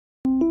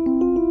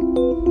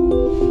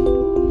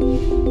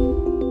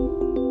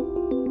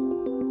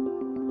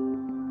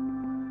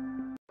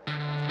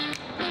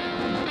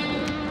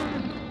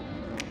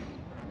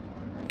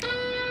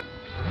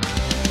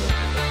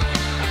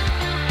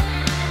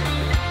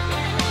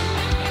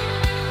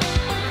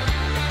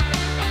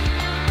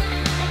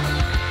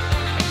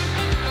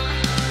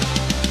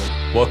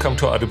Welcome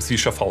to IWC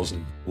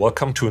Schaffhausen.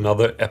 Welcome to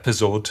another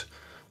episode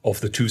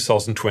of the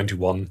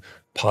 2021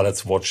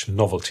 Pilot's Watch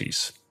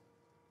Novelties.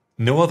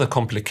 No other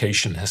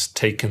complication has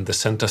taken the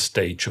center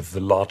stage of the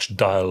large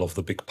dial of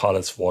the Big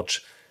Pilot's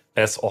Watch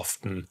as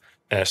often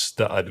as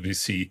the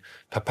IWC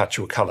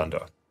Perpetual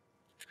Calendar.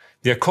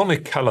 The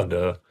iconic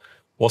calendar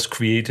was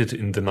created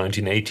in the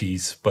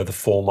 1980s by the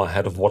former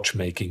head of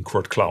watchmaking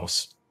Kurt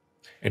Klaus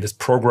and is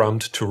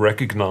programmed to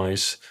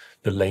recognize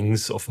the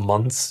lengths of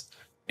months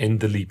and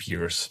the leap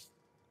years.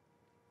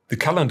 The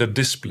calendar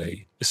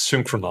display is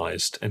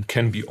synchronized and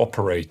can be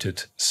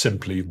operated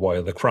simply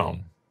via the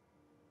crown.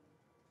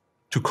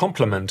 To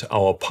complement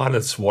our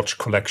Pilot's Watch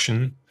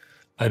collection,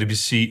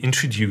 IWC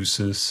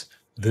introduces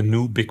the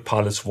new Big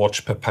Pilot's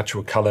Watch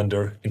Perpetual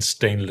Calendar in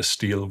stainless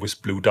steel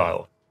with blue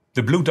dial.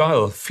 The blue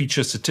dial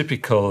features a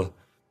typical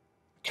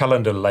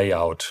calendar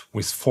layout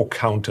with 4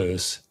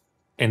 counters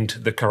and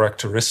the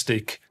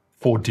characteristic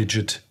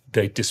 4-digit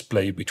date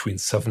display between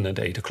 7 and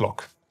 8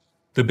 o'clock.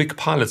 The Big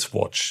Pilot's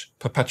Watch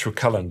Perpetual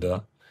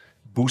Calendar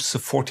boosts a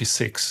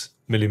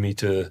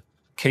 46mm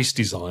case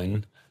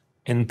design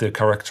and the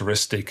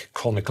characteristic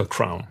conical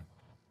crown.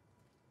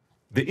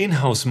 The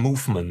in-house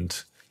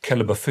movement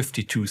caliber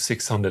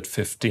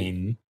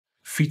 52-615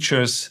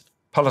 features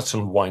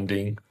peloton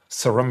winding,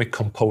 ceramic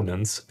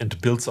components and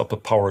builds up a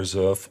power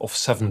reserve of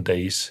 7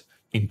 days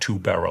in 2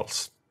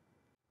 barrels.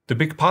 The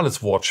Big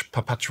Pilot's Watch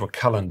Perpetual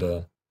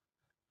Calendar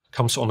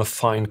comes on a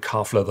fine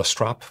calf leather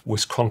strap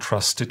with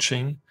contrast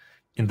stitching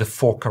in the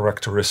 4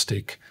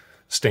 characteristic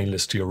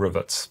stainless steel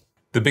rivets.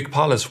 The Big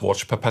Pilot's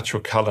Watch Perpetual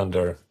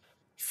Calendar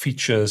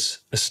features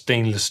a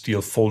stainless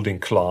steel folding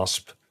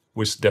clasp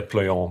with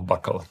deployant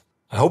buckle.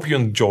 I hope you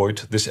enjoyed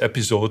this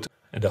episode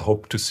and I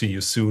hope to see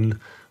you soon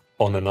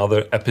on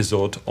another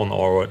episode on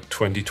our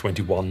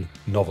 2021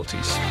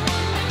 novelties.